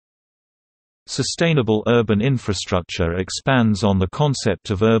Sustainable urban infrastructure expands on the concept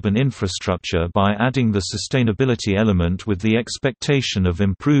of urban infrastructure by adding the sustainability element with the expectation of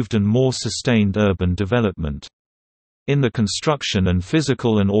improved and more sustained urban development. In the construction and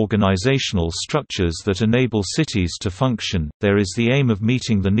physical and organizational structures that enable cities to function, there is the aim of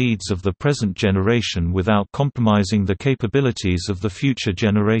meeting the needs of the present generation without compromising the capabilities of the future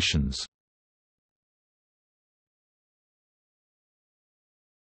generations.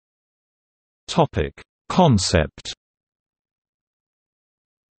 Concept.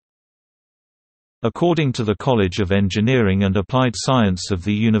 According to the College of Engineering and Applied Science of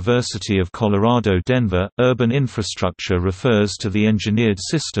the University of Colorado Denver, urban infrastructure refers to the engineered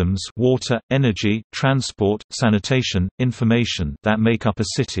systems water, energy, transport, sanitation, information that make up a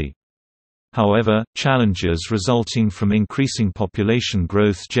city. However, challenges resulting from increasing population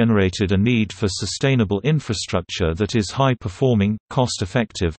growth generated a need for sustainable infrastructure that is high-performing,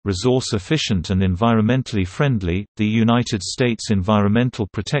 cost-effective, resource-efficient and environmentally friendly. The United States Environmental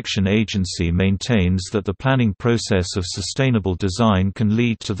Protection Agency maintains that the planning process of sustainable design can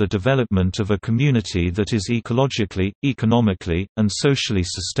lead to the development of a community that is ecologically, economically, and socially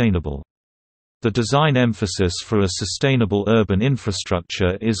sustainable. The design emphasis for a sustainable urban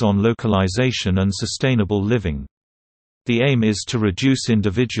infrastructure is on localization and sustainable living. The aim is to reduce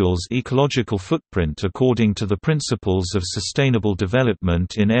individuals' ecological footprint according to the principles of sustainable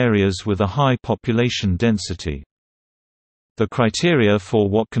development in areas with a high population density. The criteria for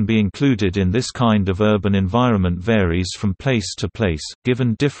what can be included in this kind of urban environment varies from place to place,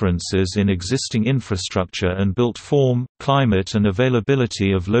 given differences in existing infrastructure and built form, climate and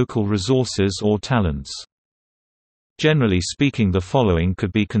availability of local resources or talents. Generally speaking, the following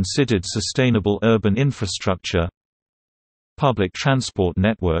could be considered sustainable urban infrastructure: public transport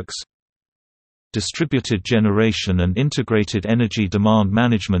networks, distributed generation and integrated energy demand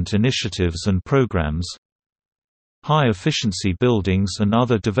management initiatives and programs, high-efficiency buildings and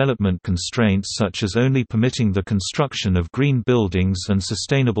other development constraints such as only permitting the construction of green buildings and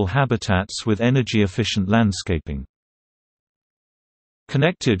sustainable habitats with energy-efficient landscaping.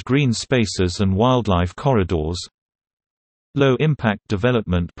 Connected green spaces and wildlife corridors. Low-impact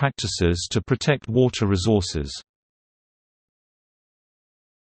development practices to protect water resources.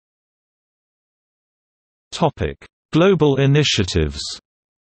 Global initiatives.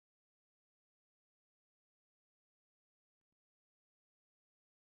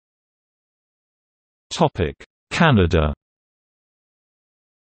 Canada.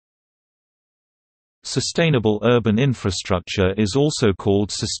 Sustainable urban infrastructure is also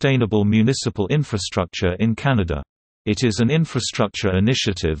called sustainable municipal infrastructure in Canada. It is an infrastructure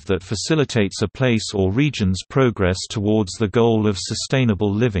initiative that facilitates a place or region's progress towards the goal of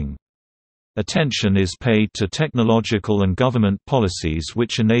sustainable living. Attention is paid to technological and government policies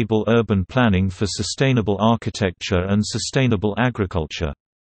which enable urban planning for sustainable architecture and sustainable agriculture.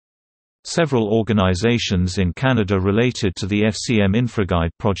 Several organizations in Canada related to the FCM Infraguide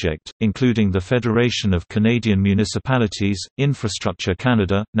project, including the Federation of Canadian Municipalities, Infrastructure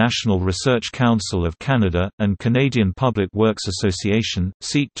Canada, National Research Council of Canada, and Canadian Public Works Association,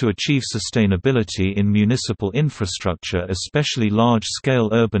 seek to achieve sustainability in municipal infrastructure, especially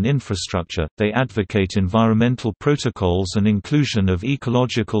large-scale urban infrastructure. They advocate environmental protocols and inclusion of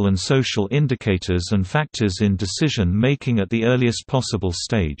ecological and social indicators and factors in decision-making at the earliest possible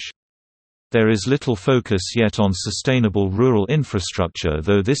stage. There is little focus yet on sustainable rural infrastructure,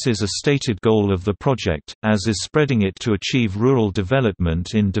 though this is a stated goal of the project, as is spreading it to achieve rural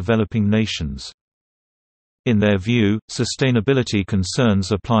development in developing nations. In their view, sustainability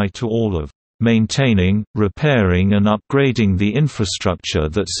concerns apply to all of maintaining, repairing and upgrading the infrastructure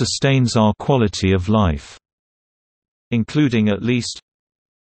that sustains our quality of life, including at least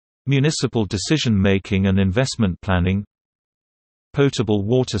municipal decision-making and investment planning, potable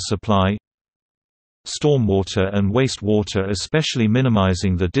water supply, stormwater and wastewater, especially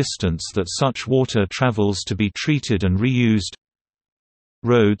minimizing the distance that such water travels to be treated and reused,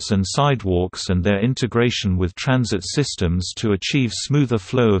 roads and sidewalks and their integration with transit systems to achieve smoother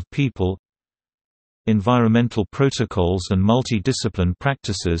flow of people, environmental protocols and multi-discipline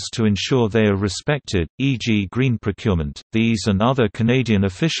practices to ensure they are respected, e.g. green procurement. These and other Canadian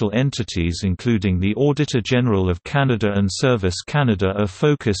official entities including the Auditor General of Canada and Service Canada are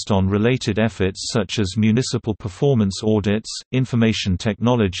focused on related efforts such as municipal performance audits, information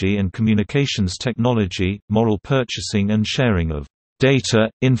technology and communications technology, moral purchasing and sharing of data,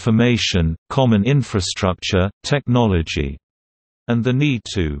 information, common infrastructure, technology, and the need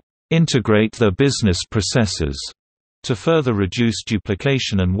to integrate their business processes To further reduce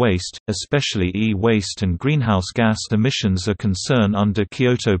duplication and waste, especially e-waste and greenhouse gas emissions, a concern under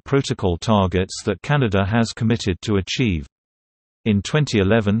Kyoto Protocol targets that Canada has committed to achieve. In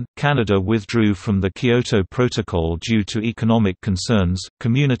 2011, Canada withdrew from the Kyoto Protocol due to economic concerns.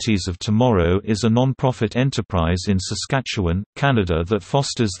 Communities of Tomorrow is a non-profit enterprise in Saskatchewan, Canada that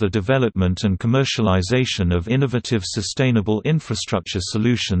fosters the development and commercialization of innovative sustainable infrastructure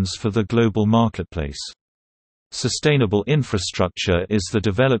solutions for the global marketplace. Sustainable infrastructure is the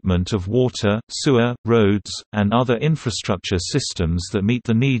development of water, sewer, roads, and other infrastructure systems that meet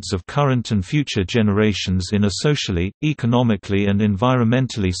the needs of current and future generations in a socially, economically and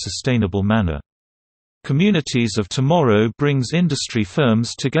environmentally sustainable manner. Communities of Tomorrow brings industry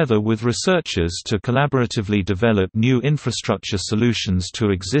firms together with researchers to collaboratively develop new infrastructure solutions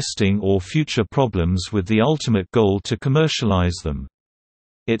to existing or future problems with the ultimate goal to commercialize them.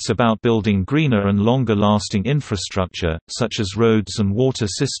 It's about building greener and longer-lasting infrastructure, such as roads and water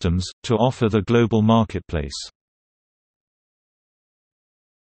systems, to offer the global marketplace.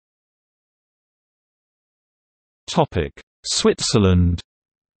 Switzerland.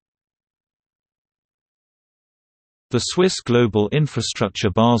 The Swiss Global Infrastructure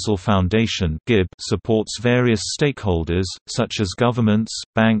Basel Foundation (GIB) supports various stakeholders, such as governments,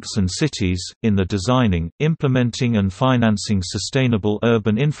 banks and cities, in the designing, implementing and financing sustainable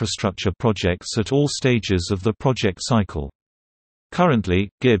urban infrastructure projects at all stages of the project cycle. Currently,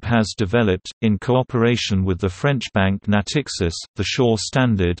 GIB has developed, in cooperation with the French bank Natixis, the Shore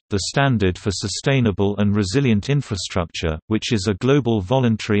Standard, the Standard for Sustainable and Resilient Infrastructure, which is a global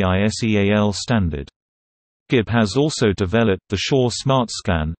voluntary ISEAL standard. GIB has also developed the Shore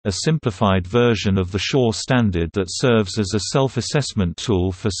SmartScan, a simplified version of the Shore Standard that serves as a self-assessment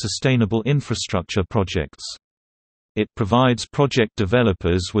tool for sustainable infrastructure projects. It provides project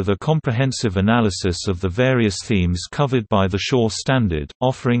developers with a comprehensive analysis of the various themes covered by the Shore Standard,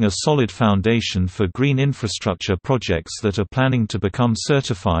 offering a solid foundation for green infrastructure projects that are planning to become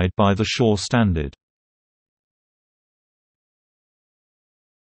certified by the Shore Standard.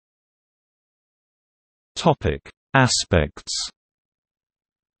 Aspects.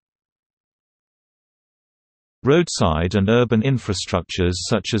 Roadside and urban infrastructures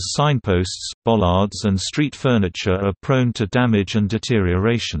such as signposts, bollards and street furniture are prone to damage and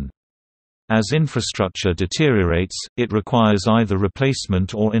deterioration. As infrastructure deteriorates, it requires either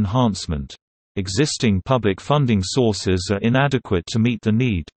replacement or enhancement. Existing public funding sources are inadequate to meet the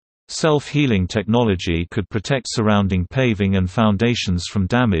need. Self-healing technology could protect surrounding paving and foundations from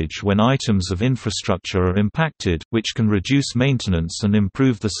damage when items of infrastructure are impacted, which can reduce maintenance and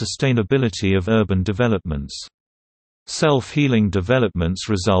improve the sustainability of urban developments. Self-healing developments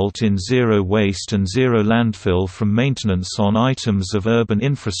result in zero waste and zero landfill from maintenance on items of urban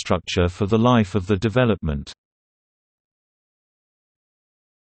infrastructure for the life of the development.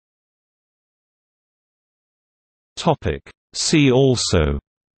 See also: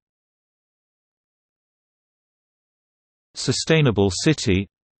 Sustainable city,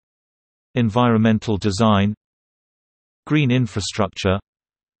 environmental design, green infrastructure,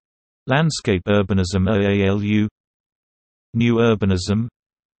 landscape urbanism (AALU), new urbanism,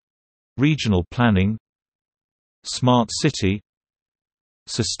 regional planning, smart city,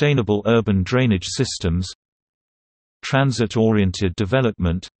 sustainable urban drainage systems, transit-oriented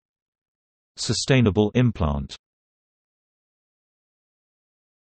development, sustainable implant.